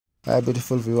Hi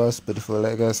beautiful viewers, beautiful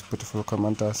likers, beautiful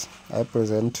commenters. I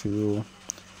present to you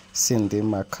Cindy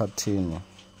Makhathini.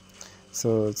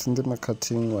 So Cindy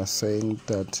Makhathini was saying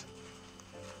that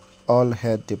all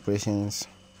her depressions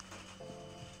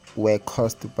were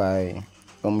caused by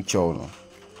mjolo.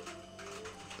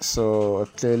 So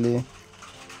it clearly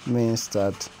means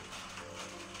that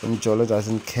mjolo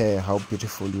doesn't care how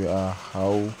beautiful you are,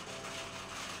 how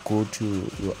good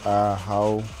you are,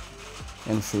 how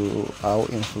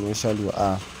influential you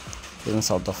are in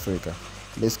South Africa.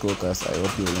 Let's go, guys. I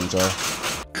hope you will enjoy.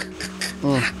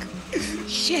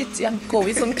 Shit, I'm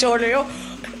going some mjolo.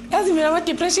 As in my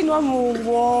depression, I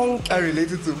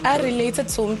related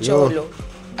to mjolo.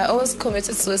 I almost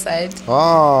committed suicide. The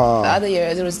other year,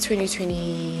 it was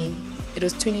 2020. It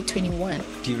was 2021.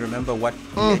 Do you remember what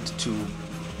led to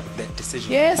that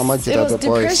decision? Yes, it was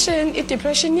depression.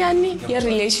 Depression, yani, your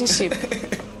relationship.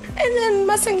 And then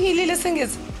masangilile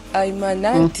sengis ay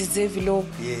mana deserve lo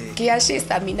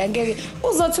ngiyashisa mina ngeke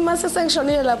uzothi mase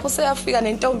sengishonile lapho seyafika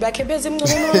nentombi yakhe beze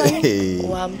emngcwabeni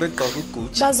wami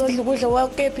bazodla ukudla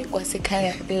wakephi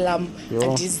kwasekhaya lami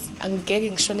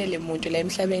angeke ngishonele umuntu la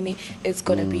emhlabeni. It's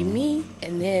gonna be me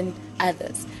and then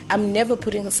others. I'm never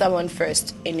putting someone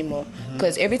first anymore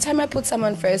because every time I put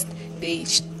someone first they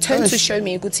turn to show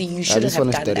me ukuthi you shouldn't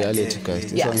have done that. Reality,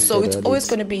 guys. Yeah, so it's always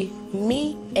gonna be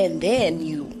me and then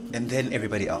you. And then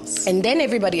everybody else. And then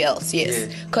everybody else, yes.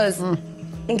 Because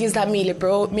ngizamile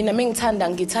bro, mina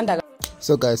ngithanda.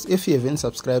 So guys, if you haven't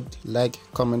subscribed, like,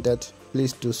 commented,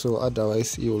 please do so.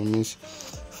 Otherwise, you will miss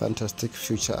fantastic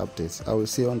future updates. I will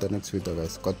see you on the next video,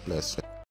 guys. God bless.